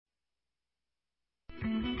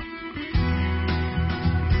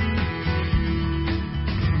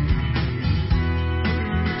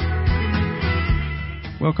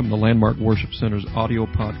Welcome to Landmark Worship Center's audio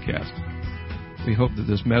podcast. We hope that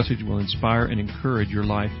this message will inspire and encourage your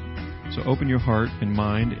life. So open your heart and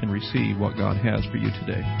mind and receive what God has for you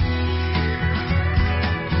today.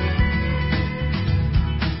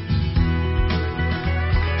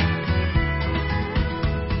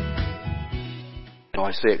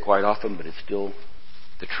 I say it quite often, but it's still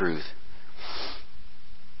the truth.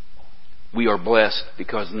 We are blessed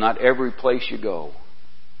because not every place you go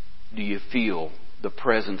do you feel the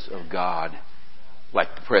presence of God like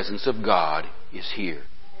the presence of God is here.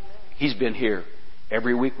 He's been here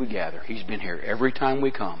every week we gather. He's been here every time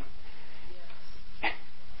we come.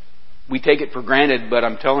 We take it for granted, but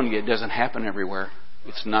I'm telling you, it doesn't happen everywhere.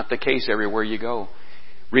 It's not the case everywhere you go.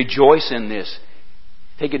 Rejoice in this.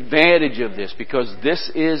 Take advantage of this because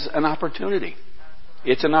this is an opportunity.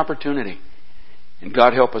 It's an opportunity. And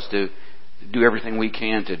God help us to do everything we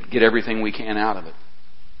can to get everything we can out of it.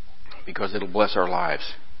 Because it'll bless our lives.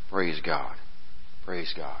 Praise God.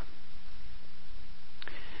 Praise God.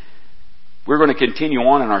 We're going to continue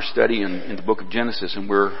on in our study in the book of Genesis, and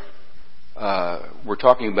we're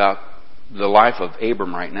talking about the life of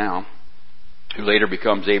Abram right now, who later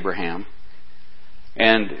becomes Abraham.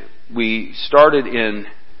 And we started in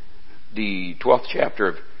the 12th chapter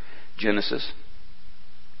of Genesis.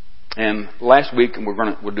 And last week, and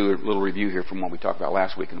we'll do a little review here from what we talked about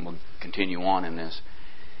last week, and we'll continue on in this.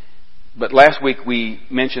 But last week we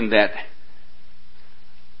mentioned that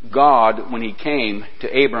God, when He came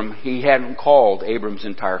to Abram, He hadn't called Abram's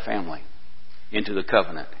entire family into the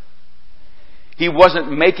covenant. He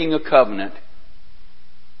wasn't making a covenant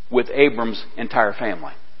with Abram's entire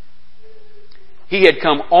family. He had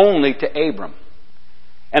come only to Abram.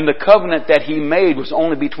 And the covenant that He made was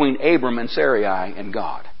only between Abram and Sarai and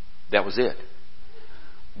God. That was it.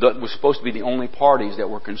 That was supposed to be the only parties that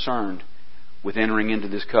were concerned with entering into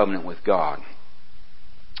this covenant with God.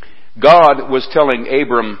 God was telling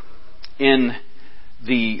Abram in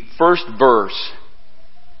the first verse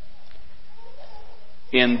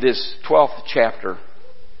in this 12th chapter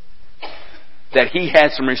that he had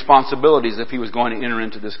some responsibilities if he was going to enter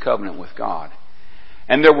into this covenant with God.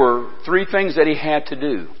 And there were three things that he had to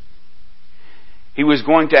do. He was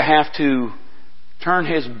going to have to turn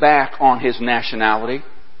his back on his nationality.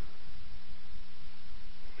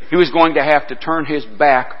 He was going to have to turn his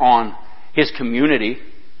back on his community.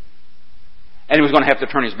 And he was going to have to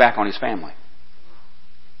turn his back on his family.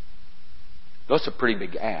 Those are pretty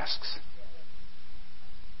big asks.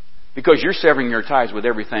 Because you're severing your ties with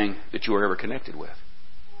everything that you were ever connected with.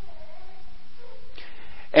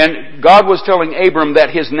 And God was telling Abram that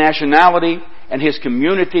his nationality and his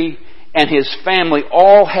community and his family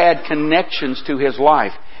all had connections to his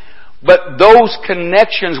life. But those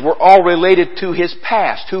connections were all related to his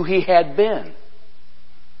past, who he had been.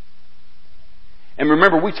 And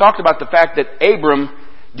remember, we talked about the fact that Abram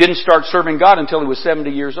didn't start serving God until he was 70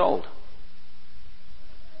 years old.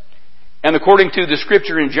 And according to the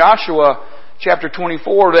scripture in Joshua chapter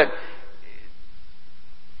 24, that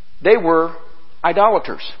they were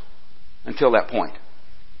idolaters until that point.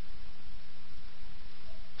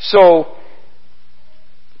 So,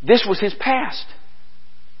 this was his past.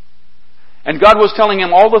 And God was telling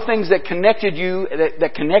him all the things that connected you,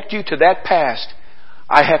 that connect you to that past,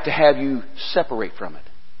 I have to have you separate from it.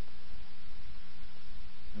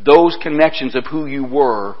 Those connections of who you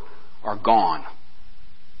were are gone.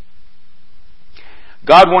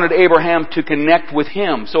 God wanted Abraham to connect with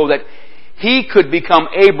Him so that he could become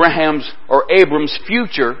Abram's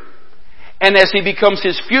future. And as he becomes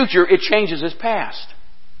his future, it changes his past.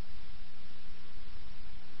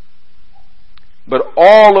 But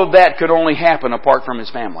all of that could only happen apart from his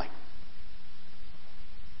family.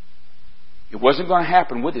 It wasn't going to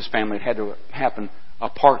happen with his family. It had to happen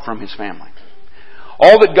apart from his family.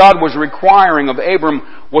 All that God was requiring of Abram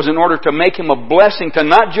was in order to make him a blessing to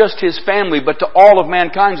not just his family, but to all of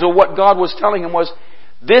mankind. So what God was telling him was,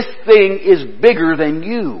 this thing is bigger than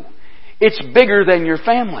you. It's bigger than your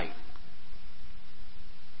family.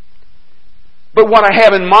 But what I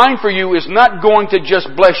have in mind for you is not going to just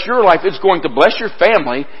bless your life. It's going to bless your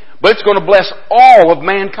family, but it's going to bless all of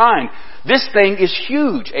mankind. This thing is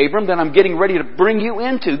huge, Abram, that I'm getting ready to bring you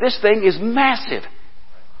into. This thing is massive.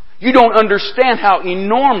 You don't understand how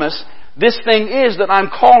enormous this thing is that I'm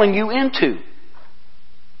calling you into.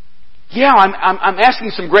 Yeah, I'm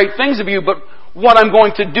asking some great things of you, but what I'm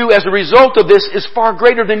going to do as a result of this is far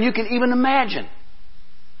greater than you can even imagine.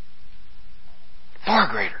 Far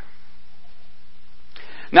greater.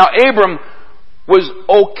 Now, Abram was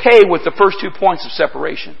okay with the first 2 points of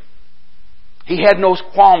separation. He had no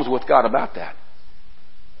qualms with God about that.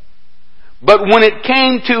 But when it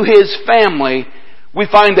came to his family, we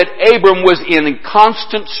find that Abram was in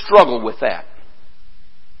constant struggle with that.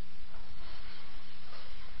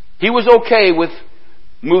 He was okay with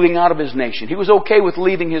moving out of his nation. He was okay with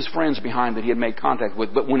leaving his friends behind that he had made contact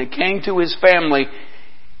with. But when it came to his family,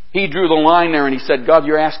 he drew the line there and he said, God,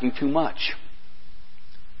 you're asking too much.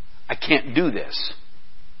 I can't do this.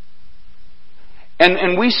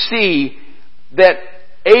 And we see that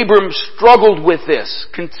Abram struggled with this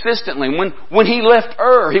consistently. When he left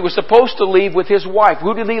Ur, he was supposed to leave with his wife.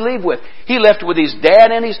 Who did he leave with? He left with his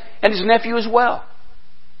dad and his nephew as well.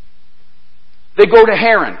 They go to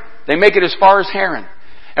Haran. They make it as far as Haran.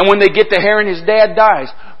 And when they get to Haran, his dad dies.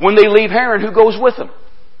 When they leave Haran, who goes with them?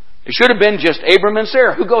 It should have been just Abram and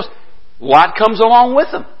Sarah. Who goes? Lot comes along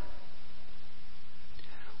with them.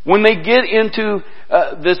 When they get into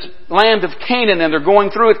this land of Canaan and they're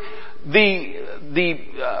going through it, the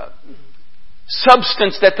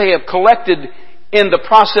substance that they have collected in the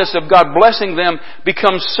process of God blessing them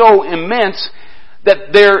becomes so immense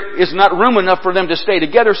that there is not room enough for them to stay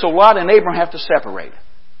together, so Lot and Abram have to separate.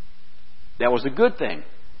 That was a good thing.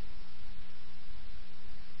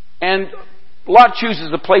 And Lot chooses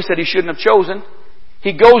the place that he shouldn't have chosen.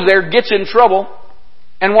 He goes there, gets in trouble,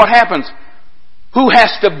 and what happens? Who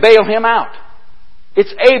has to bail him out?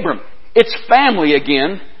 It's Abram. It's family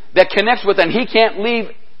again that connects with, and he can't leave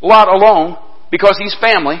Lot alone because he's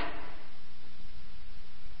family.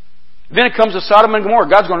 Then it comes to Sodom and Gomorrah.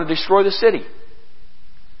 God's going to destroy the city.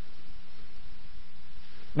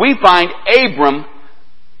 We find Abram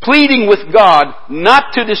pleading with God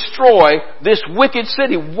not to destroy this wicked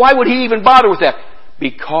city. Why would he even bother with that?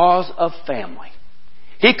 Because of family.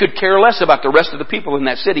 He could care less about the rest of the people in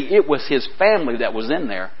that city. It was his family that was in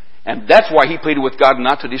there. And that's why he pleaded with God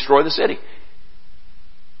not to destroy the city.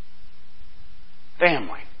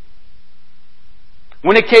 Family.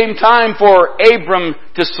 When it came time for Abram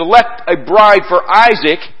to select a bride for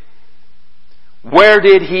Isaac, where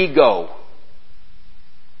did he go?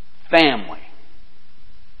 Family.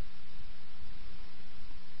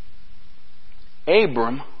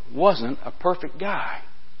 Abram wasn't a perfect guy.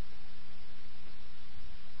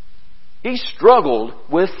 He struggled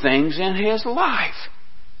with things in his life.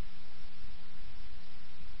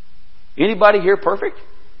 Anybody here perfect?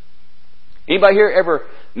 Anybody here ever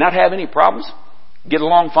not have any problems? Get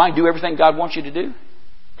along fine, do everything God wants you to do?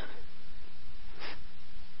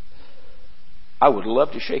 I would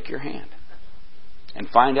love to shake your hand and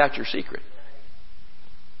find out your secret.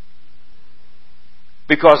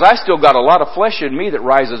 Because I still got a lot of flesh in me that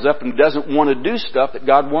rises up and doesn't want to do stuff that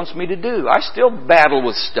God wants me to do. I still battle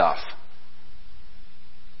with stuff.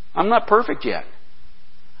 I'm not perfect yet.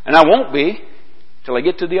 And I won't be till I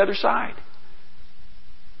get to the other side.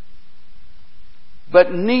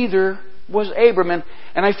 But neither was Abram.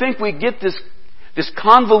 And I think we get this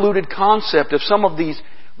convoluted concept of some of these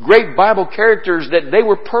great Bible characters that they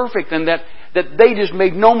were perfect and that they just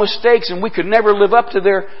made no mistakes and we could never live up to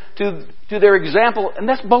their example. And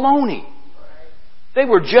that's baloney. They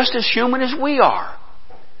were just as human as we are.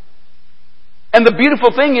 And the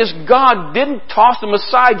beautiful thing is God didn't toss them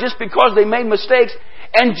aside just because they made mistakes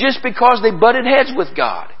and just because they butted heads with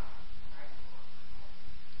God.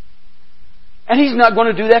 And He's not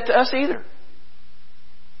going to do that to us either.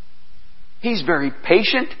 He's very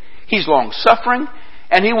patient. He's long-suffering.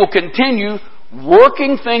 And He will continue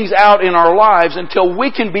working things out in our lives until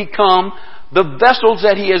we can become the vessels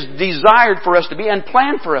that He has desired for us to be and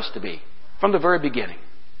planned for us to be from the very beginning.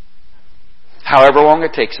 However long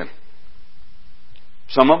it takes Him.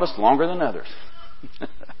 Some of us longer than others.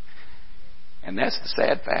 And that's the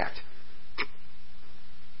sad fact.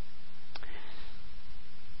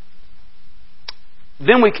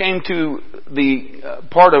 Then we came to the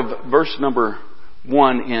part of verse number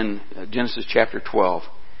 1 in Genesis chapter 12.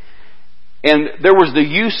 And there was the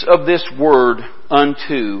use of this word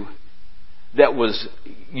unto that was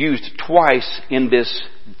used twice in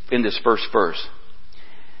this first verse.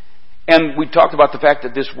 And we talked about the fact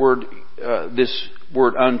that this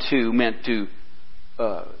word unto meant to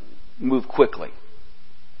move quickly,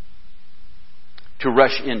 to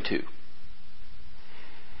rush into.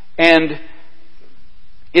 And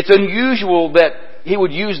it's unusual that he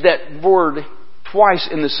would use that word twice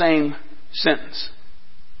in the same sentence.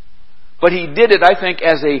 But he did it, I think,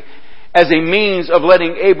 as a means of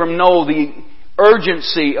letting Abram know the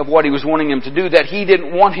urgency of what he was wanting him to do, that he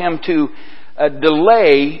didn't want him to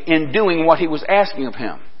delay in doing what he was asking of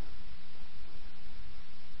him.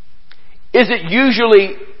 Is it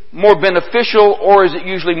usually more beneficial or is it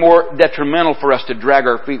usually more detrimental for us to drag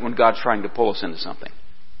our feet when God's trying to pull us into something?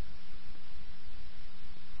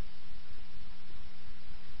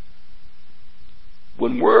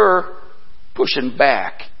 When we're pushing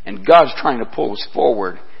back and God's trying to pull us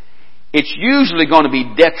forward, it's usually going to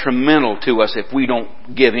be detrimental to us if we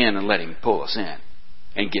don't give in and let Him pull us in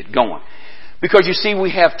and get going. Because you see,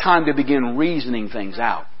 we have time to begin reasoning things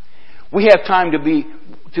out. We have time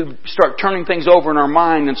to start turning things over in our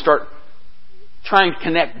mind and start trying to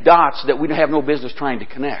connect dots that we have no business trying to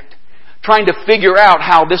connect. Trying to figure out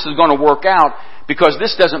how this is going to work out because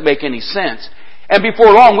this doesn't make any sense. And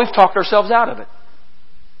before long, we've talked ourselves out of it.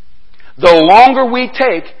 The longer we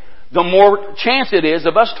take, the more chance it is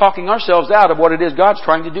of us talking ourselves out of what it is God's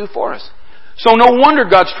trying to do for us. So no wonder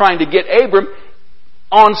God's trying to get Abram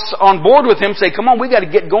on board with him, say, come on, we got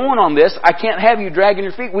to get going on this. I can't have you dragging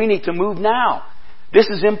your feet. We need to move now. This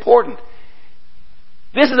is important.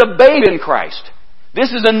 This is a babe in Christ.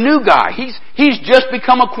 This is a new guy. He's just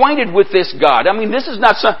become acquainted with this God. I mean, this is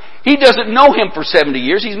not he doesn't know Him for 70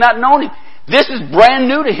 years. He's not known Him. This is brand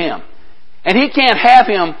new to him. And he can't have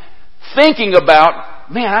him thinking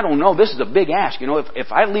about, man, I don't know, this is a big ask. You know,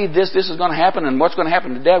 if I leave this is going to happen, and what's going to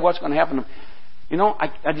happen to Dad, what's going to happen to... You know,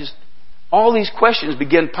 I just... All these questions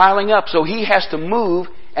begin piling up, so he has to move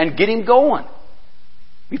and get him going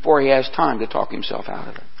before he has time to talk himself out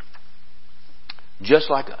of it. Just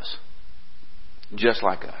like us. Just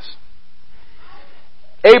like us.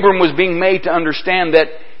 Abram was being made to understand that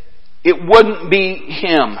it wouldn't be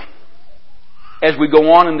him, as we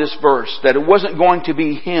go on in this verse, that it wasn't going to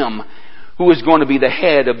be him who was going to be the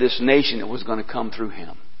head of this nation. It was going to come through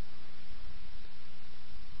him.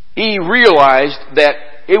 He realized that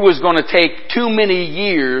it was going to take too many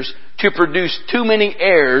years to produce too many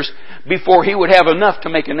heirs before he would have enough to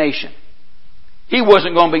make a nation. He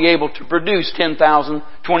wasn't going to be able to produce 10,000,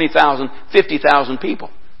 20,000, 50,000 people.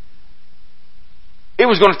 It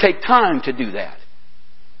was going to take time to do that.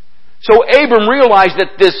 So Abram realized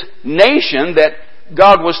that this nation that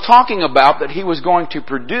God was talking about, that He was going to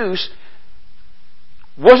produce,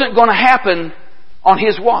 wasn't going to happen on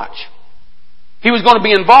his watch. He was going to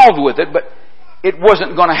be involved with it, but it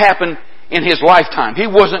wasn't going to happen in his lifetime. He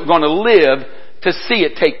wasn't going to live to see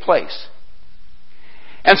it take place.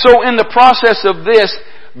 And so in the process of this,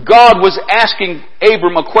 God was asking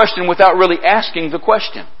Abram a question without really asking the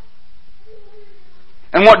question.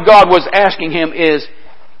 And what God was asking him is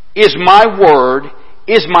my word,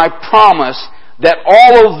 is my promise that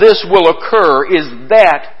all of this will occur, is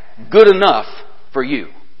that good enough for you?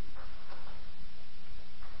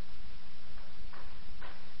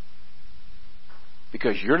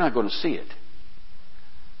 Because you're not going to see it.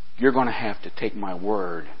 You're going to have to take my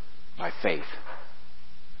word by faith.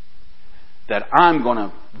 That I'm going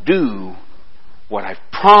to do what I've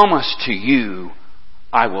promised to you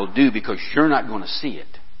I will do, because you're not going to see it.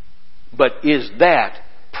 But is that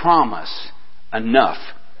promise enough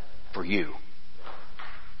for you?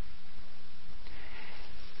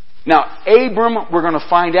 Now, Abram, we're going to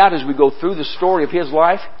find out as we go through the story of his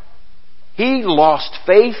life, he lost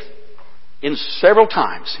faith in several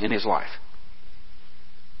times in his life.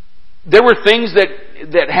 There were things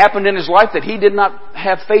that happened in his life that he did not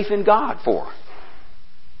have faith in God for.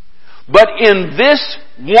 But in this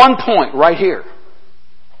one point right here,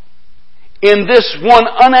 in this one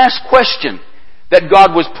unasked question that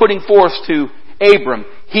God was putting forth to Abram,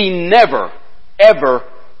 he never, ever,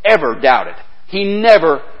 ever doubted. He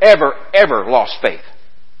never, ever, ever lost faith.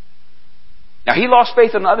 Now, he lost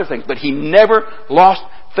faith in other things, but he never lost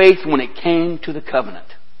faith when it came to the covenant.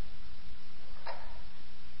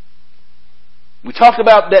 We talked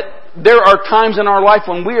about that there are times in our life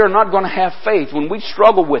when we are not going to have faith, when we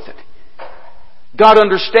struggle with it. God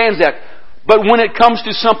understands that. But when it comes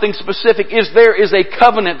to something specific, there is a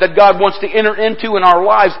covenant that God wants to enter into in our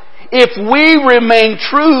lives. If we remain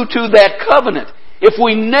true to that covenant, if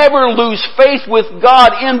we never lose faith with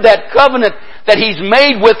God in that covenant that He's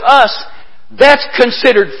made with us, that's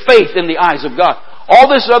considered faith in the eyes of God. All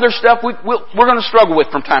this other stuff we're going to struggle with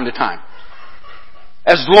from time to time.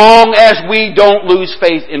 As long as we don't lose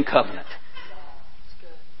faith in covenant.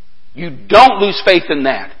 You don't lose faith in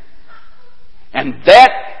that. And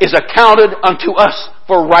that is accounted unto us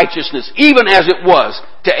for righteousness, even as it was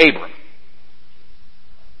to Abram.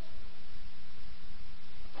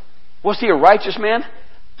 Was he a righteous man?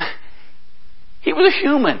 He was a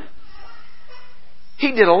human.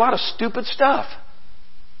 He did a lot of stupid stuff.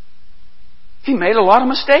 He made a lot of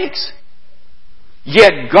mistakes.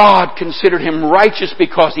 Yet God considered him righteous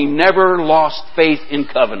because he never lost faith in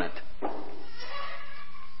covenant.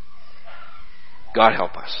 God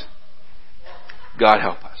help us. God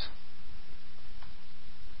help us.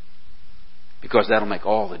 Because that'll make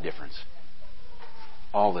all the difference.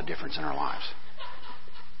 All the difference in our lives.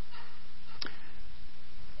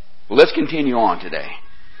 Well, let's continue on today.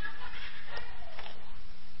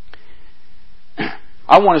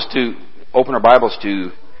 I want us to open our Bibles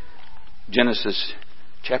to Genesis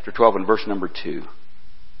chapter 12 and verse number 2.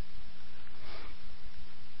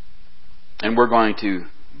 And we're going to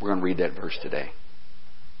read that verse today.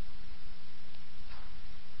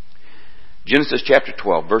 Genesis chapter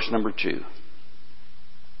 12, verse number 2.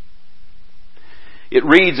 It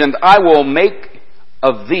reads, "And I will make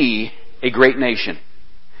of thee a great nation,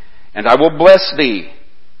 and I will bless thee,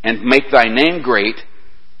 and make thy name great,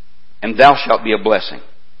 and thou shalt be a blessing."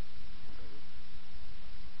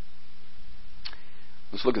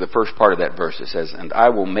 Let's look at the first part of that verse. It says, "And I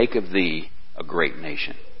will make of thee a great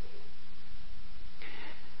nation."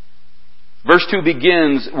 Verse 2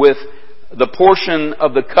 begins with the portion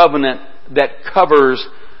of the covenant that covers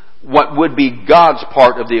what would be God's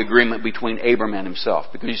part of the agreement between Abram and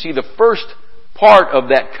himself. Because you see, the first part of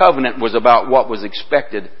that covenant was about what was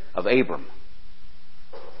expected of Abram.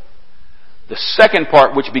 The second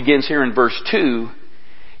part, which begins here in verse 2,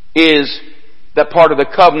 is that part of the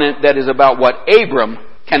covenant that is about what Abram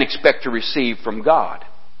can expect to receive from God.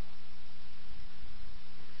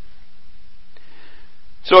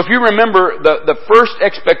 So if you remember, the first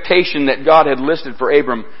expectation that God had listed for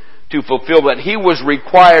Abram to fulfill, that he was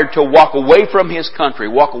required to walk away from his country,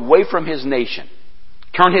 walk away from his nation,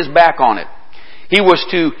 turn his back on it. He was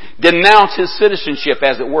to denounce his citizenship,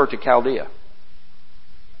 as it were, to Chaldea.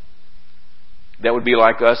 That would be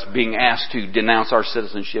like us being asked to denounce our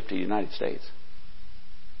citizenship to the United States.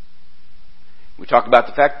 We talked about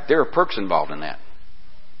the fact that there are perks involved in that.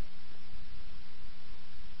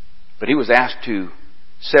 But he was asked to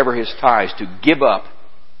sever his ties, to give up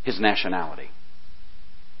his nationality.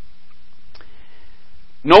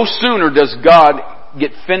 No sooner does God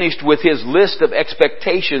get finished with his list of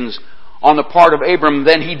expectations on the part of Abram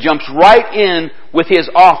than he jumps right in with his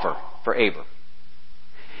offer for Abram.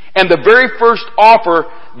 And the very first offer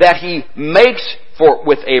that he makes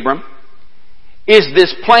with Abram is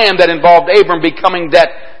this plan that involved Abram becoming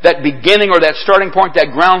that beginning or that starting point,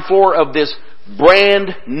 that ground floor of this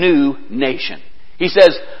brand new nation. He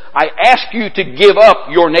says, "I ask you to give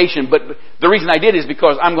up your nation, but the reason I did is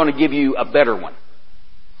because I'm going to give you a better one."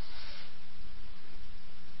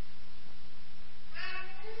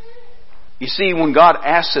 You see, when God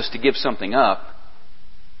asks us to give something up,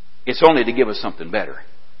 it's only to give us something better.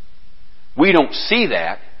 We don't see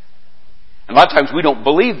that, and a lot of times we don't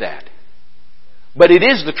believe that. But it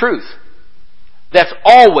is the truth. That's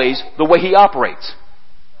always the way He operates.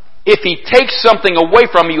 If He takes something away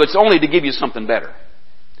from you, it's only to give you something better.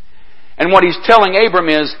 And what He's telling Abram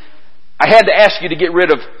is, I had to ask you to get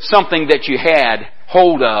rid of something that you had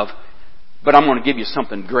hold of, but I'm going to give you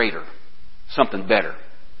something greater, something better.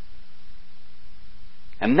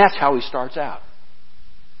 And that's how He starts out.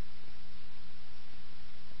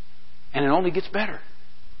 And it only gets better.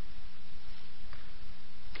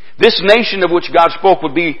 This nation of which God spoke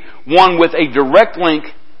would be one with a direct link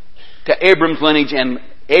to Abram's lineage and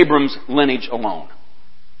Abram's lineage alone.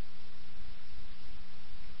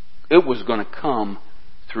 It was going to come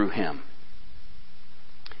through him.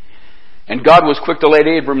 And God was quick to let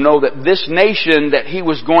Abram know that this nation that He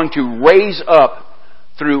was going to raise up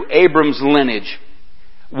through Abram's lineage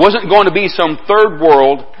wasn't going to be some third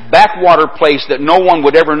world, backwater place that no one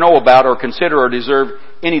would ever know about or consider or deserve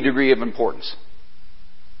any degree of importance.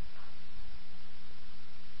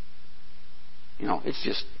 You know, it's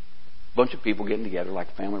just a bunch of people getting together like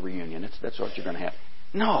a family reunion. That's what you're going to have.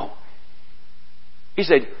 No. He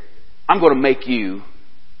said, I'm going to make you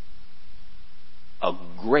a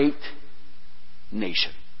great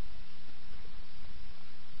nation.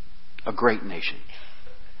 A great nation.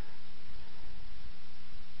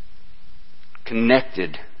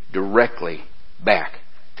 Connected directly back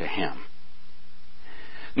to Him.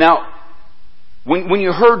 Now, when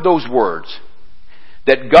you heard those words,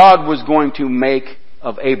 that God was going to make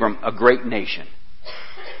of Abram a great nation,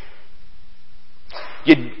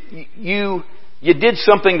 you did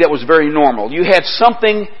something that was very normal. You had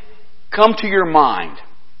something come to your mind.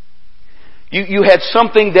 You had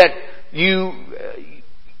something that you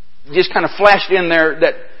just kind of flashed in there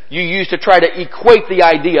that you used to try to equate the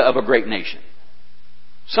idea of a great nation.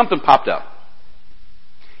 Something popped up.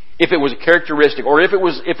 If it was a characteristic, or if it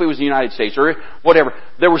was the United States, or whatever,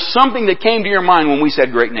 there was something that came to your mind when we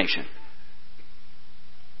said great nation.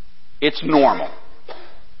 It's normal.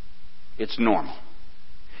 It's normal.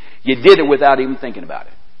 You did it without even thinking about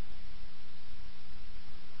it.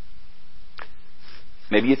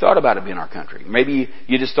 Maybe you thought about it being our country. Maybe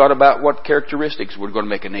you just thought about what characteristics were going to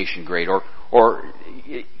make a nation great, or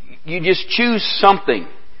you just choose something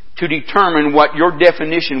to determine what your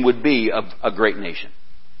definition would be of a great nation.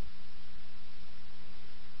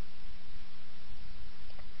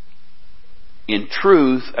 in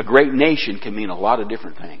truth, a great nation can mean a lot of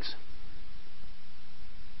different things.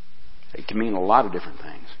 It can mean a lot of different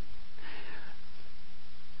things.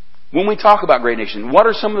 When we talk about great nation, what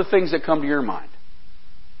are some of the things that come to your mind?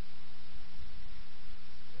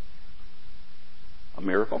 A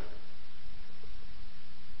miracle?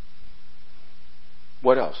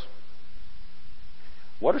 What else?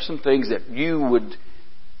 What are some things that you would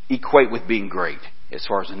equate with being great as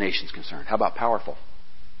far as the nation's concerned? How about powerful?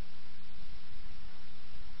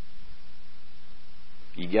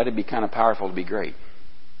 You got to be kind of powerful to be great.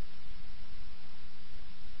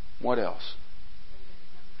 What else?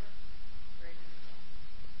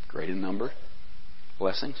 Great in number.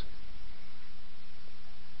 Blessings.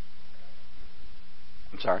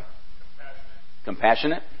 I'm sorry?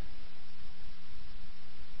 Compassionate.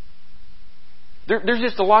 There's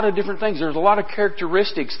just a lot of different things. There's a lot of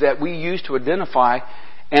characteristics that we use to identify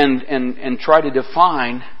and try to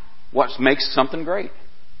define what makes something great.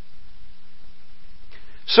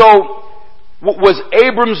 So, was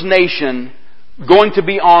Abram's nation going to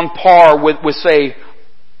be on par with say,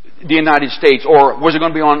 the United States, or was it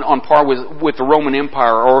going to be on par with the Roman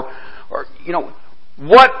Empire, or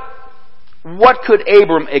what could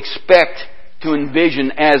Abram expect to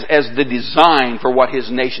envision as the design for what his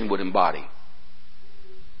nation would embody?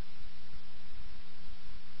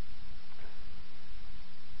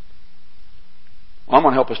 Well, I'm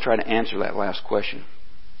going to help us try to answer that last question.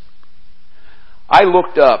 I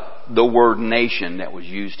looked up the word nation that was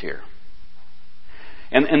used here.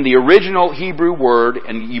 And the original Hebrew word,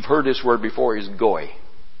 and you've heard this word before, is goy.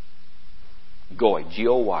 Goy.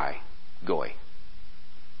 G-O-Y. Goy.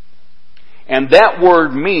 And that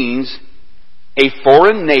word means a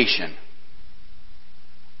foreign nation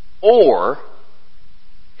or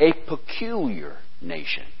a peculiar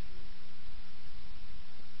nation.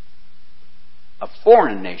 A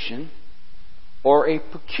foreign nation or a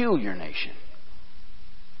peculiar nation.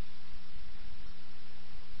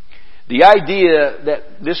 The idea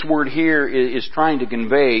that this word here is trying to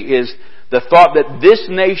convey is the thought that this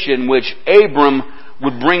nation which Abram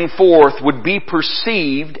would bring forth would be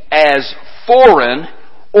perceived as foreign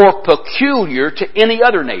or peculiar to any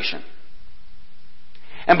other nation.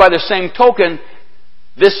 And by the same token,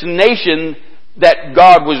 this nation that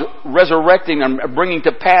God was resurrecting and bringing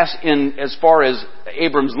to pass in as far as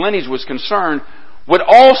Abram's lineage was concerned would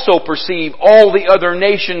also perceive all the other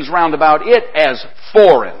nations round about it as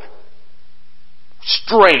foreign,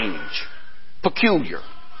 strange, peculiar.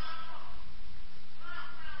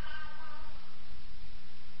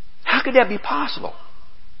 How could that be possible?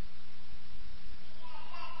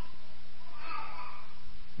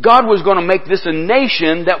 God was going to make this a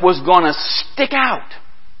nation that was going to stick out.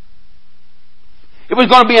 It was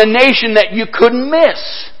going to be a nation that you couldn't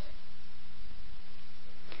miss.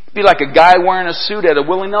 It'd be like a guy wearing a suit at a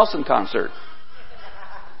Willie Nelson concert.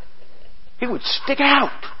 He would stick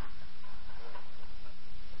out.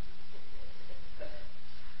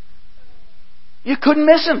 You couldn't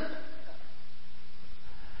miss him.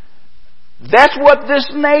 That's what this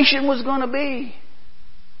nation was going to be.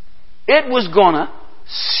 It was going to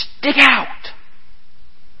stick out.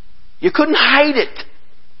 You couldn't hide it.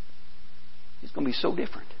 It's going to be so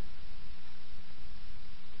different.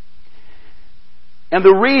 And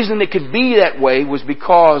the reason it could be that way was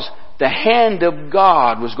because the hand of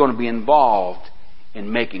God was going to be involved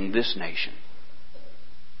in making this nation.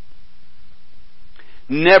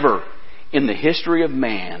 Never in the history of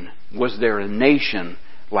man was there a nation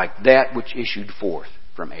like that which issued forth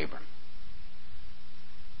from Abram.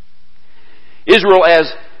 Israel,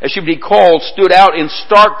 as she would be called, stood out in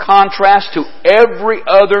stark contrast to every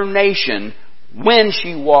other nation when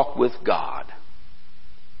she walked with God.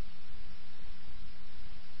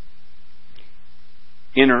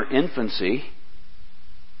 In her infancy,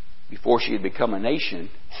 before she had become a nation,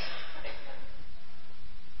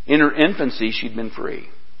 in her infancy she'd been free.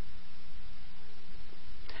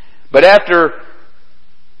 But after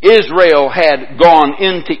Israel had gone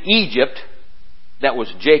into Egypt, that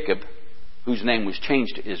was Jacob, whose name was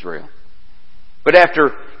changed to Israel. But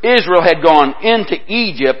after Israel had gone into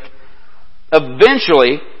Egypt,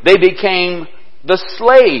 eventually they became the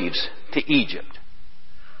slaves to Egypt.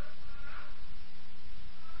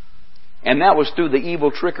 And that was through the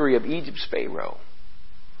evil trickery of Egypt's Pharaoh.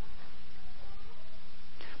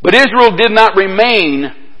 But Israel did not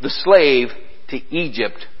remain the slave to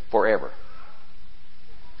Egypt forever.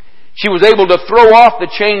 She was able to throw off the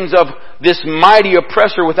chains of this mighty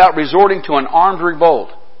oppressor without resorting to an armed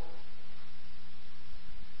revolt.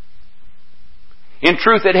 In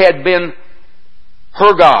truth, it had been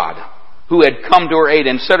her God who had come to her aid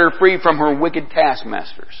and set her free from her wicked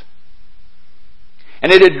taskmasters.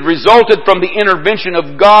 And it had resulted from the intervention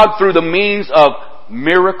of God through the means of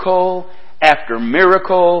miracle after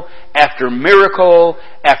miracle after miracle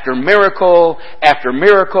after miracle after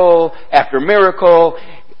miracle after miracle,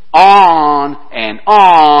 on and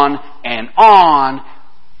on and on.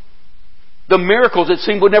 The miracles, it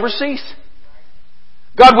seemed, would never cease.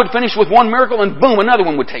 God would finish with one miracle and boom, another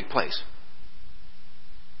one would take place.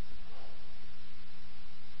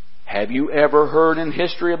 Have you ever heard in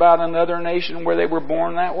history about another nation where they were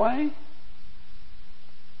born that way?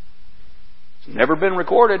 It's never been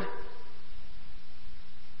recorded.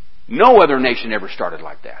 No other nation ever started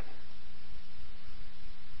like that.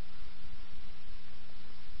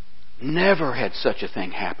 Never had such a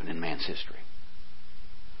thing happen in man's history.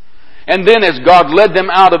 And then as God led them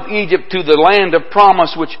out of Egypt to the land of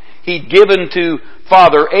promise, which He'd given to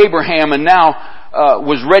Father Abraham and now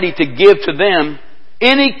was ready to give to them,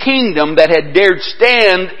 any kingdom that had dared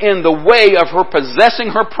stand in the way of her possessing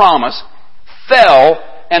her promise fell,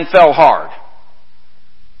 and fell hard.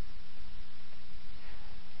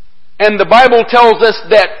 And the Bible tells us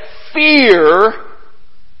that fear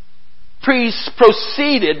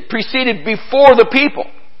preceded before the people.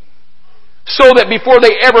 So that before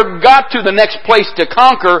they ever got to the next place to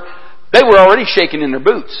conquer, they were already shaking in their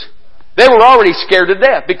boots. They were already scared to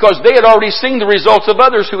death because they had already seen the results of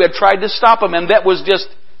others who had tried to stop them, and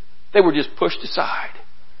they were just pushed aside.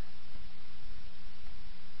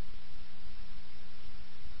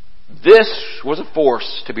 This was a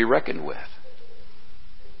force to be reckoned with.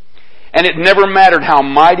 And it never mattered how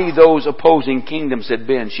mighty those opposing kingdoms had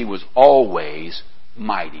been, she was always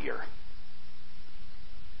mightier.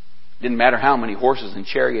 Didn't matter how many horses and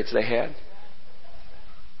chariots they had.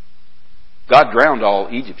 God drowned all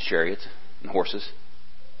Egypt's chariots and horses.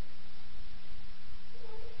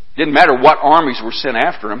 Didn't matter what armies were sent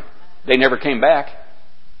after them. They never came back.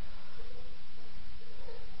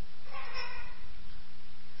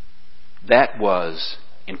 That was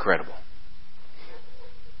incredible.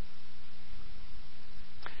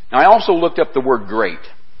 Now I also looked up the word great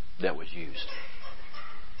that was used.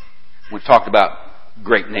 We've talked about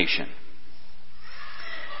great nation.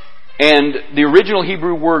 And the original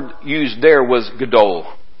Hebrew word used there was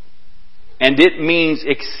gadol. And it means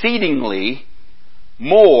exceedingly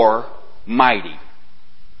more mighty.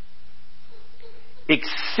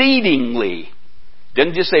 Exceedingly.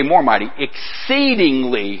 Doesn't just say more mighty.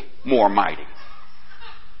 Exceedingly more mighty.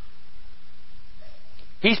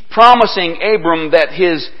 He's promising Abram that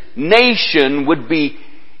his nation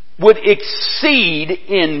would exceed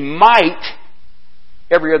in might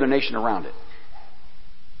every other nation around it.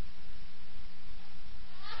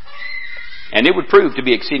 And it would prove to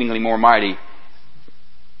be exceedingly more mighty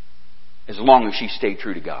as long as she stayed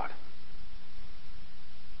true to God.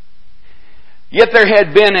 Yet there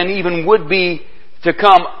had been and even would be to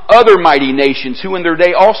come other mighty nations who in their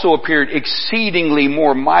day also appeared exceedingly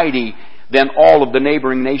more mighty than all of the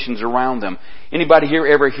neighboring nations around them. Anybody here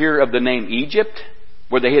ever hear of the name Egypt,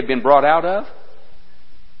 where they had been brought out of?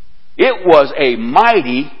 It was a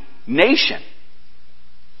mighty nation.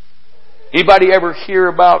 Anybody ever hear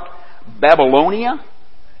about Babylonia?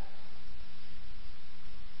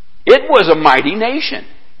 It was a mighty nation.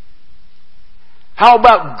 How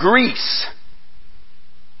about Greece?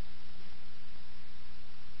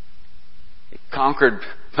 It conquered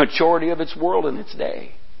the majority of its world in its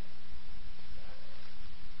day.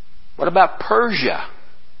 What about Persia?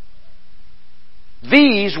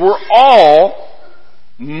 These were all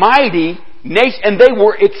mighty nations, and they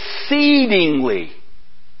were exceedingly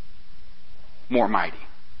more mighty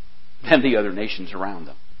than the other nations around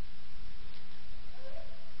them.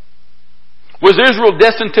 Was Israel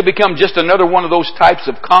destined to become just another one of those types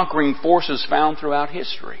of conquering forces found throughout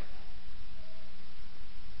history?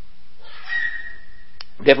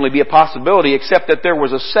 Definitely be a possibility, except that there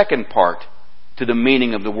was a second part to the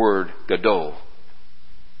meaning of the word gadol.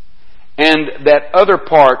 And that other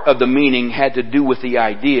part of the meaning had to do with the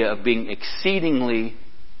idea of being exceedingly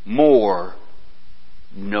more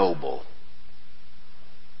noble.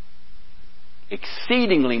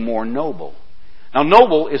 Exceedingly more noble. Now,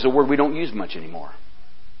 noble is a word we don't use much anymore.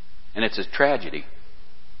 And it's a tragedy.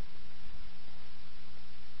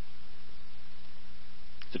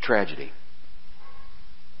 It's a tragedy.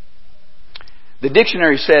 The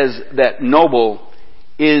dictionary says that noble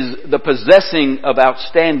is the possessing of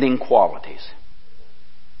outstanding qualities.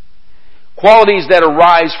 Qualities that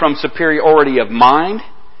arise from superiority of mind,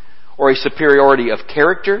 or a superiority of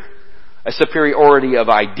character, a superiority of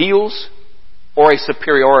ideals, or a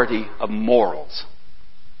superiority of morals.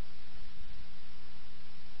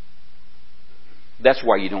 That's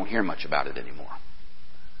why you don't hear much about it anymore.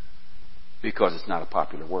 Because it's not a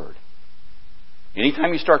popular word.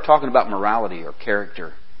 Anytime you start talking about morality or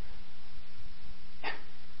character,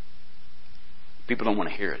 people don't want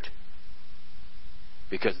to hear it.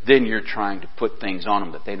 Because then you're trying to put things on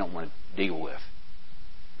them that they don't want to deal with.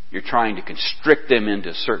 You're trying to constrict them into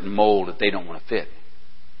a certain mold that they don't want to fit.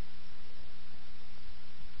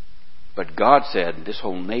 But God said this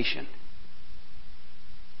whole nation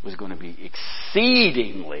was going to be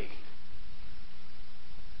exceedingly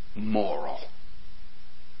moral.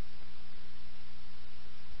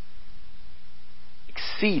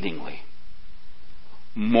 Exceedingly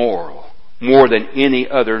moral. More than any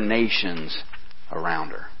other nations around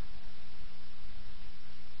her.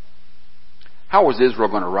 How was Israel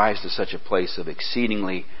going to rise to such a place of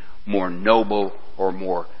exceedingly more noble or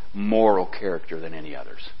more moral character than any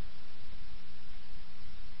others?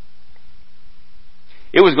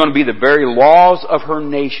 It was going to be the very laws of her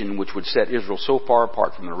nation which would set Israel so far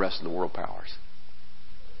apart from the rest of the world powers.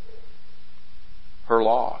 Her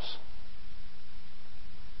laws.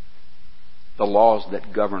 The laws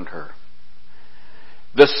that governed her.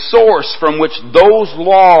 The source from which those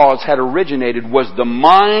laws had originated was the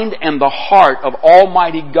mind and the heart of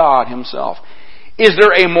Almighty God Himself. Is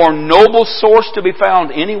there a more noble source to be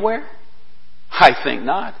found anywhere? I think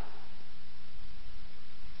not.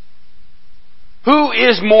 Who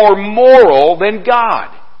is more moral than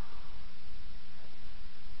God?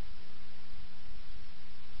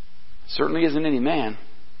 Certainly isn't any man.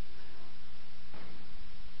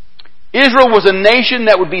 Israel was a nation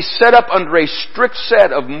that would be set up under a strict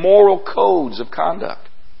set of moral codes of conduct.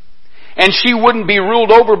 And she wouldn't be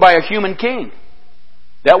ruled over by a human king.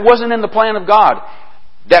 That wasn't in the plan of God.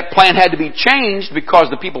 That plan had to be changed because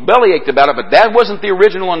the people bellyached about it, but that wasn't the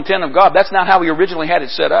original intent of God. That's not how He originally had it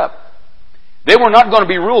set up. They were not going to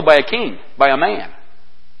be ruled by a king, by a man.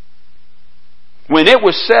 When it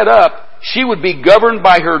was set up, she would be governed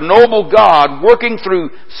by her noble God, working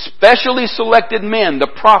through specially selected men,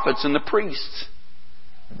 the prophets and the priests.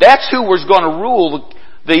 That's who was going to rule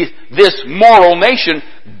this moral nation.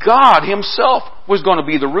 God Himself was going to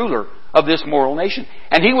be the ruler of this moral nation.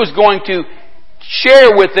 And He was going to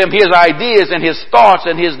share with them His ideas and His thoughts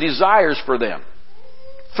and His desires for them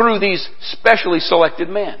through these specially selected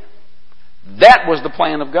men. That was the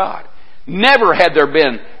plan of God. Never had there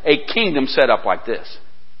been a kingdom set up like this.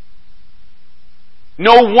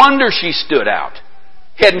 No wonder she stood out,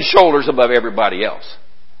 head and shoulders above everybody else.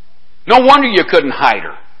 No wonder you couldn't hide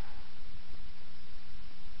her.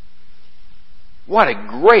 What a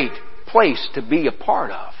great place to be a part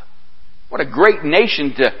of. What a great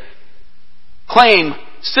nation to claim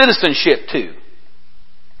citizenship to.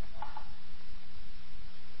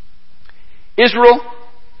 Israel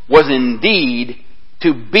was indeed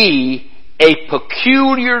to be a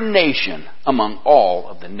peculiar nation among all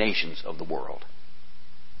of the nations of the world.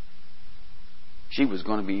 She was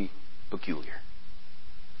going to be peculiar.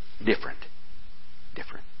 Different.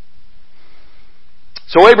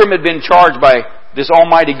 So Abram had been charged by this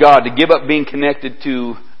Almighty God to give up being connected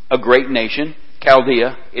to a great nation,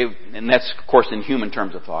 Chaldea, and that's, of course, in human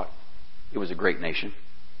terms of thought. It was a great nation.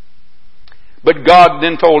 But God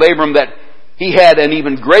then told Abram that He had an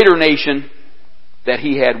even greater nation that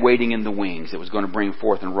He had waiting in the wings that was going to bring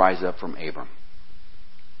forth and rise up from Abram.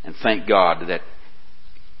 And thank God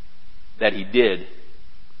that He did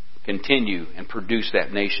continue and produce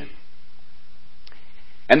that nation.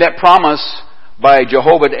 And that promise by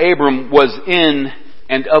Jehovah to Abram was in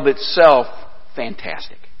and of itself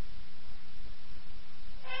fantastic.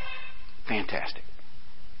 Fantastic.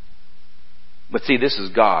 But see, this is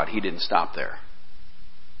God. He didn't stop there.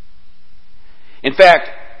 In fact,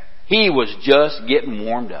 He was just getting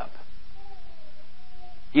warmed up.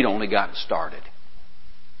 He'd only gotten started.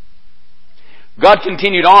 God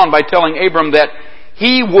continued on by telling Abram that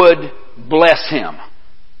He would bless him.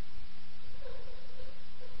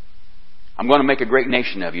 I'm going to make a great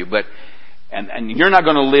nation of you, and you're not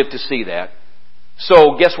going to live to see that.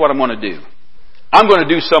 So guess what I'm going to do? I'm going to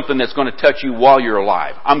do something that's going to touch you while you're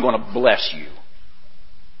alive. I'm going to bless you.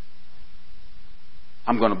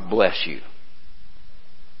 I'm going to bless you.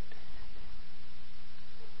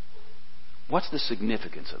 What's the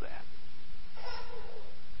significance of that?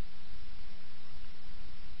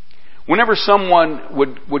 Whenever someone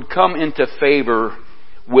would come into favor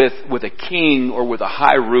with a king or with a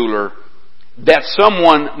high ruler, that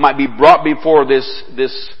someone might be brought before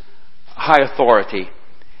this high authority,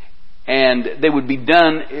 and it would be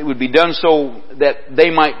done so that they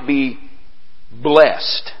might be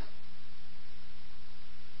blessed.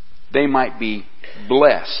 They might be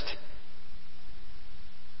blessed.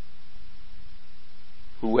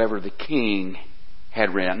 Whoever the king had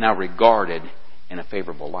now regarded in a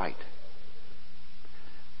favorable light.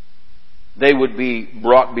 They would be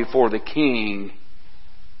brought before the king,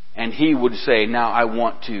 and he would say, now I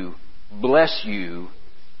want to bless you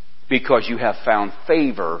because you have found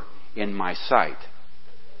favor in my sight.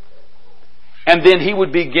 And then he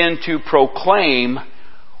would begin to proclaim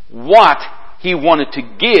what he wanted to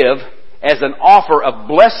give as an offer of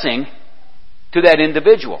blessing to that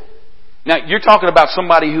individual. Now, you're talking about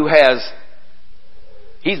somebody who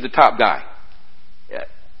he's the top guy.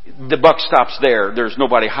 The buck stops there. There's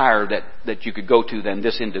nobody higher that you could go to than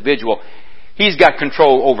this individual. He's got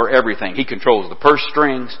control over everything. He controls the purse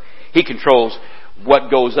strings. He controls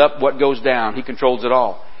what goes up, what goes down. He controls it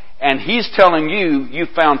all. And he's telling you, you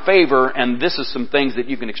found favor, and this is some things that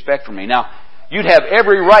you can expect from me. Now, you'd have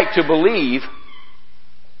every right to believe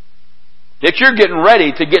that you're getting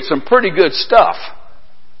ready to get some pretty good stuff.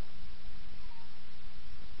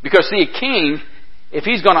 Because see, a king, if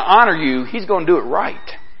he's going to honor you, he's going to do it right.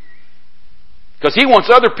 Because he wants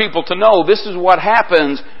other people to know this is what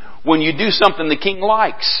happens when you do something the king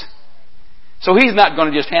likes. So he's not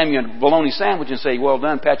going to just hand you a bologna sandwich and say, well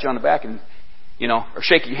done, pat you on the back, and or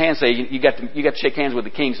shake your hand and say, you got to shake hands with the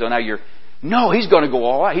king, so now you're... No, he's going to go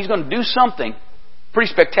all out. He's going to do something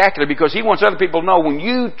pretty spectacular because he wants other people to know when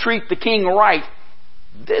you treat the king right,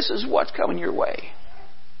 this is what's coming your way.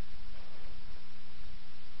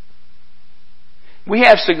 We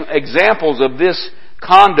have some examples of this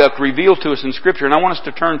conduct revealed to us in Scripture, and I want us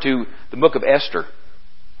to turn to the book of Esther.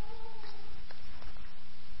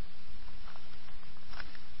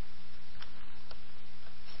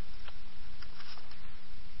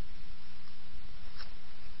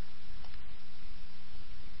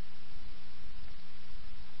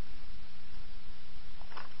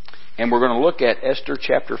 And we're going to look at Esther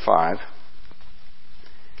chapter 5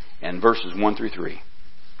 and verses 1 through 3.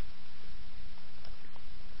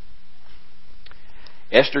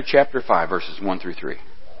 Esther chapter 5, verses 1 through 3.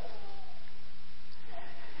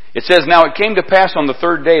 It says, Now it came to pass on the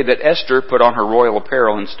third day that Esther put on her royal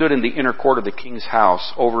apparel and stood in the inner court of the king's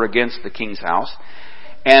house over against the king's house.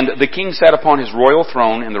 And the king sat upon his royal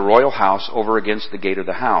throne in the royal house over against the gate of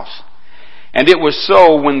the house. And it was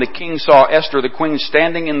so when the king saw Esther the queen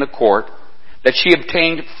standing in the court that she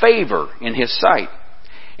obtained favor in his sight.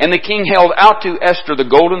 And the king held out to Esther the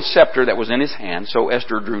golden scepter that was in his hand. So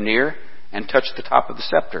Esther drew near and touched the top of the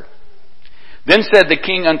scepter. Then said the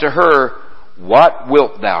king unto her, What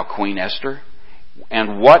wilt thou, Queen Esther?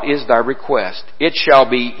 And what is thy request? It shall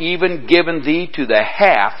be even given thee to the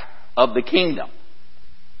half of the kingdom.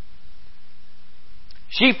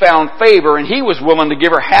 She found favor, and he was willing to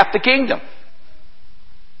give her half the kingdom.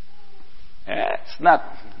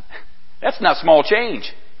 That's not small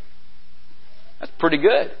change. That's pretty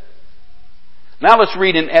good. Now let's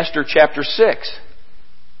read in Esther chapter 6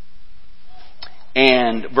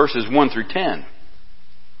 and verses 1 through 10.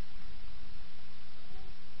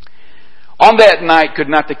 On that night could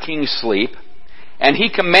not the king sleep, and he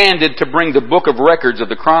commanded to bring the book of records of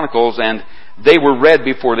the Chronicles, and they were read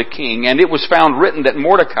before the king. And it was found written that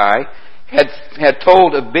Mordecai had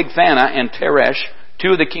told of Bigthana and Teresh,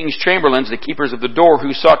 two of the king's chamberlains, the keepers of the door,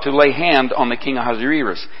 who sought to lay hand on the king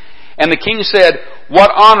Ahasuerus. And the king said, What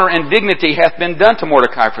honor and dignity hath been done to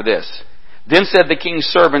Mordecai for this? Then said the king's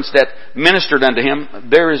servants that ministered unto him,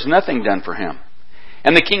 There is nothing done for him.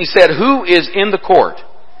 And the king said, Who is in the court?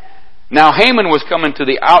 Now Haman was come into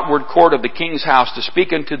the outward court of the king's house to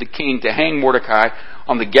speak unto the king to hang Mordecai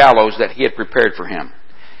on the gallows that he had prepared for him.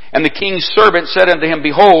 And the king's servant said unto him,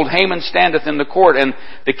 Behold, Haman standeth in the court. And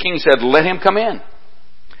the king said, Let him come in.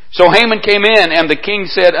 So Haman came in, and the king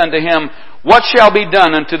said unto him, What shall be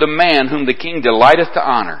done unto the man whom the king delighteth to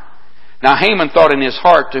honor? Now Haman thought in his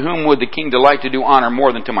heart, To whom would the king delight to do honor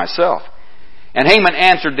more than to myself? And Haman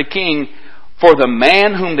answered the king, For the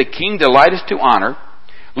man whom the king delighteth to honor,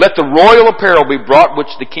 let the royal apparel be brought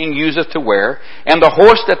which the king useth to wear, and the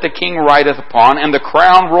horse that the king rideth upon, and the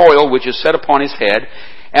crown royal which is set upon his head,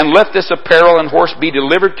 and let this apparel and horse be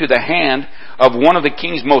delivered to the hand of one of the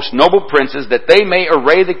king's most noble princes, that they may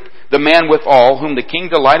array the man withal, whom the king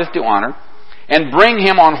delighteth to honor, and bring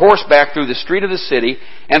him on horseback through the street of the city,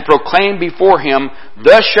 and proclaim before him,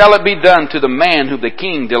 Thus shall it be done to the man whom the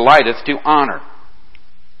king delighteth to honor.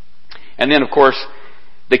 And then, of course,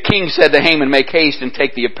 the king said to Haman, Make haste and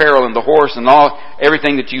take the apparel and the horse and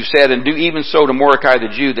everything that you said, and do even so to Mordecai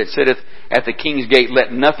the Jew that sitteth at the king's gate.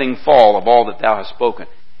 Let nothing fall of all that thou hast spoken.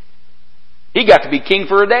 He got to be king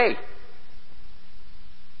for a day.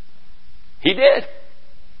 He did.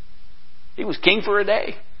 He was king for a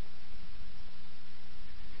day.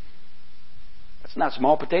 That's not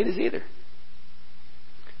small potatoes either.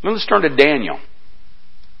 Let's turn to Daniel.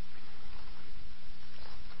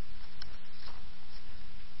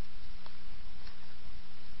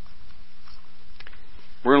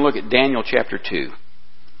 We're going to look at Daniel chapter 2.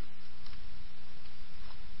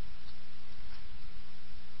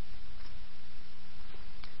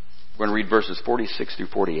 We're going to read verses 46 through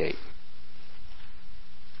 48.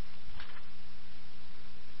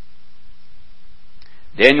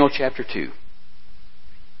 Daniel chapter 2,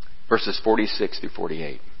 verses 46 through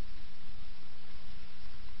 48.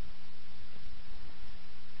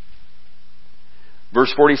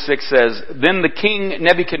 Verse 46 says, Then the king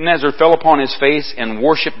Nebuchadnezzar fell upon his face and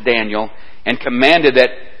worshipped Daniel, and commanded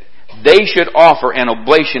that they should offer an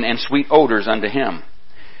oblation and sweet odors unto him.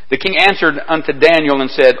 The king answered unto Daniel and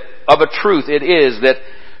said, Of a truth it is that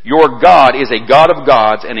your God is a God of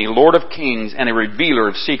gods, and a Lord of kings, and a revealer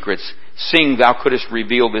of secrets, seeing thou couldest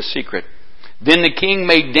reveal this secret. Then the king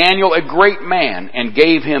made Daniel a great man, and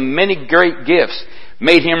gave him many great gifts,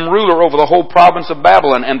 made him ruler over the whole province of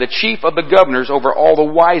Babylon, and the chief of the governors over all the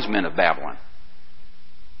wise men of Babylon.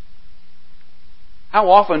 How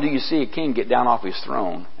often do you see a king get down off his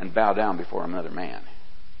throne and bow down before another man?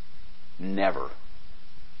 Never.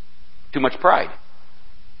 Too much pride.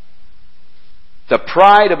 The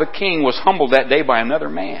pride of a king was humbled that day by another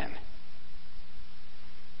man.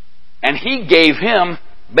 And he gave him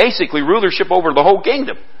basically rulership over the whole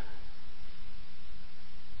kingdom.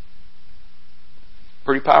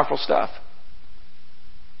 Pretty powerful stuff.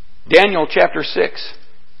 Daniel chapter 6,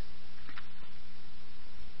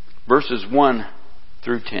 verses 1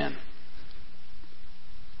 through 10.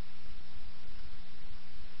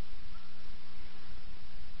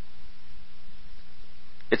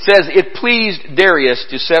 It says, It pleased Darius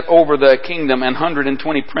to set over the kingdom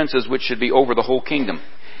 120 princes which should be over the whole kingdom.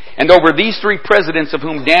 And over these 3 presidents, of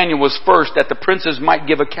whom Daniel was first, that the princes might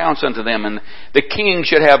give accounts unto them, and the king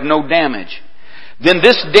should have no damage. Then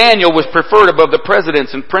this Daniel was preferred above the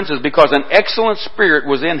presidents and princes, because an excellent spirit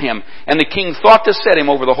was in him, and the king thought to set him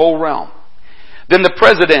over the whole realm. Then the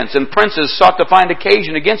presidents and princes sought to find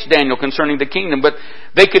occasion against Daniel concerning the kingdom, but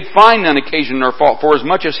they could find none occasion nor fault, for as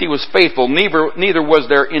much as he was faithful, neither was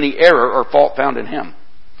there any error or fault found in him.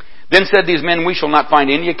 Then said these men, We shall not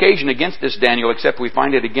find any occasion against this Daniel, except we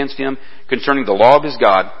find it against him concerning the law of his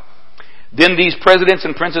God. Then these presidents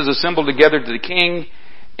and princes assembled together to the king,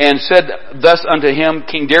 and said thus unto him,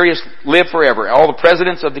 King Darius, live forever. All the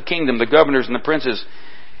presidents of the kingdom, the governors and the princes.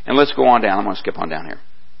 And let's go on down. I'm going to skip on down here.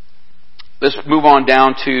 Let's move on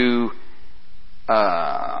down to,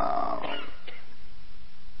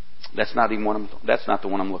 that's not the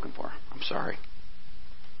one I'm looking for. I'm sorry.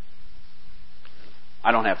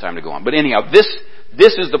 I don't have time to go on. But anyhow, this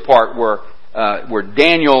is the part where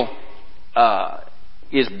Daniel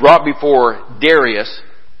is brought before Darius,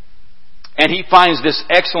 and he finds this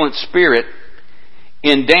excellent spirit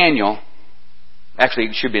in Daniel. Actually,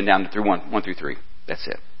 it should be down through 1 through 3. That's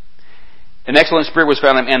it. An excellent spirit was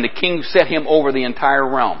found in him, and the king set him over the entire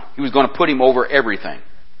realm. He was going to put him over everything.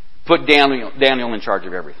 Put Daniel in charge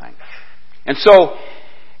of everything. And so,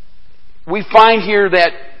 we find here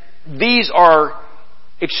that these are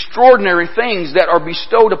extraordinary things that are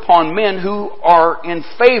bestowed upon men who are in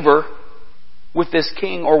favor with this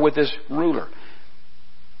king or with this ruler.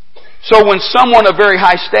 So when someone of very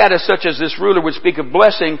high status, such as this ruler, would speak of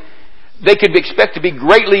blessing, they could expect to be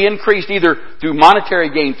greatly increased either through monetary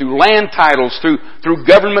gain, through land titles, through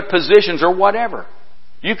government positions, or whatever.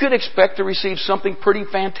 You could expect to receive something pretty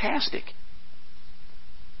fantastic.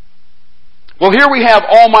 Well, here we have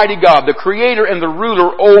Almighty God, the Creator and the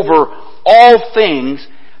ruler over all things,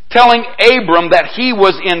 telling Abram that he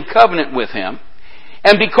was in covenant with him.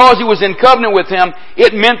 And because he was in covenant with him,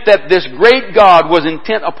 it meant that this great God was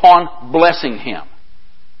intent upon blessing him.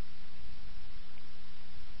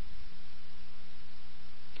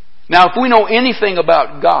 Now, if we know anything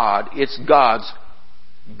about God, it's God's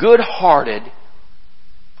good-hearted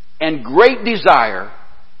and great desire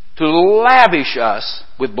to lavish us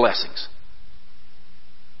with blessings.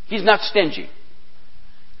 He's not stingy.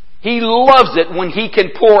 He loves it when He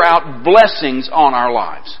can pour out blessings on our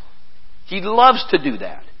lives. He loves to do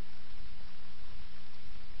that.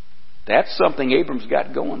 That's something Abram's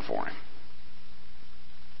got going for him.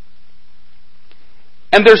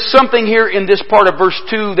 And there's something here in this part of verse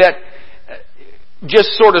 2 that just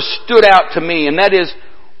sort of stood out to me, and that is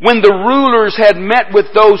when the rulers had met with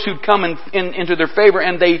those who'd come into their favor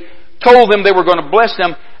and they told them they were going to bless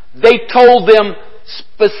them, they told them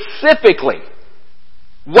specifically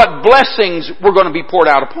what blessings were going to be poured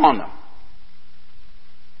out upon them.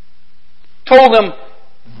 Told them,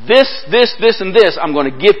 this, and this I'm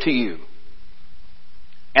going to give to you.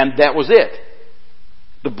 And that was it.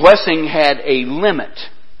 The blessing had a limit.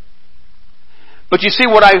 But you see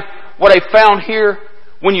what I found here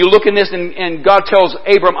when you look in this and God tells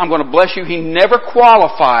Abram, I'm going to bless you, He never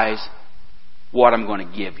qualifies what I'm going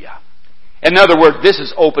to give you. In other words, this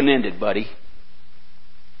is open-ended, buddy.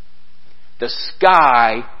 The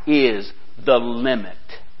sky is the limit.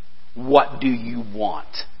 What do you want?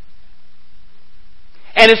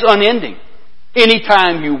 And it's unending.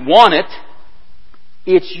 Anytime you want it,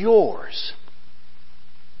 it's yours.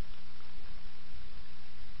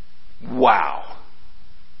 Wow.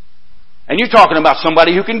 And you're talking about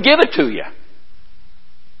somebody who can give it to you.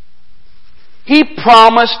 He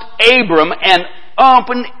promised Abram an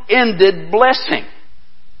open-ended blessing.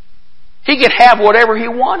 He could have whatever he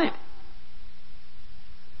wanted.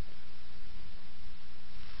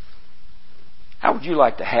 How would you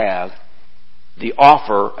like to have the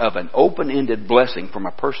offer of an open-ended blessing from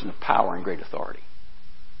a person of power and great authority?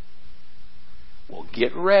 Well,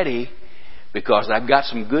 get ready, because I've got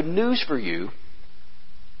some good news for you.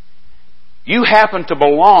 You happen to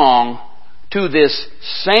belong to this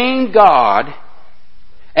same God,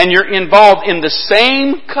 and you're involved in the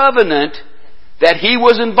same covenant that He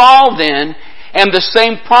was involved in, and the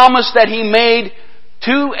same promise that He made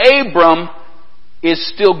to Abram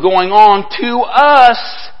is still going on to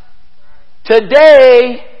us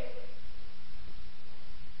today.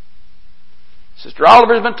 Sister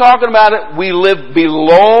Oliver's been talking about it. We live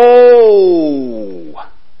below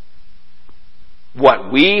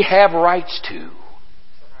what we have rights to.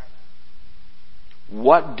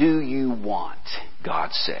 What do you want?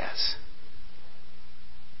 God says.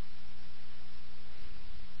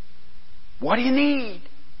 What do you need?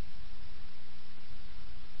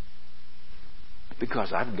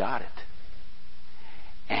 Because I've got it.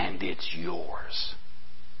 And it's yours.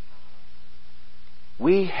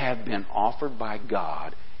 We have been offered by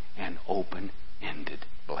God an open-ended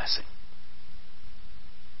blessing.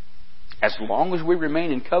 As long as we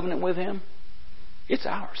remain in covenant with Him, it's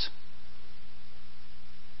ours.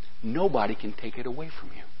 Nobody can take it away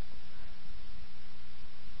from you.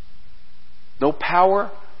 No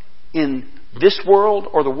power in this world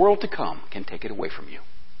or the world to come can take it away from you.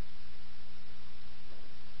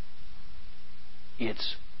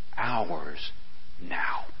 It's ours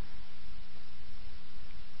now.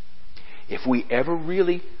 If we ever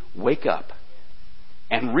really wake up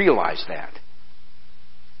and realize that,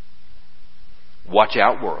 watch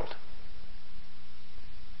out, world.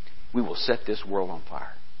 We will set this world on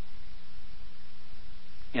fire.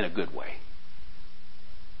 In a good way.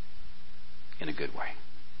 In a good way.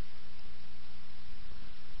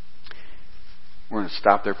 We're going to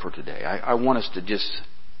stop there for today. I want us to just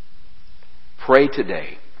pray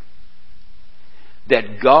today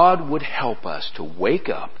that God would help us to wake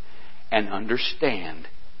up and understand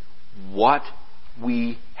what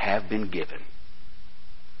we have been given,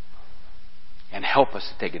 and help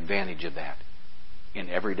us to take advantage of that in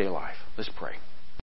everyday life. Let's pray.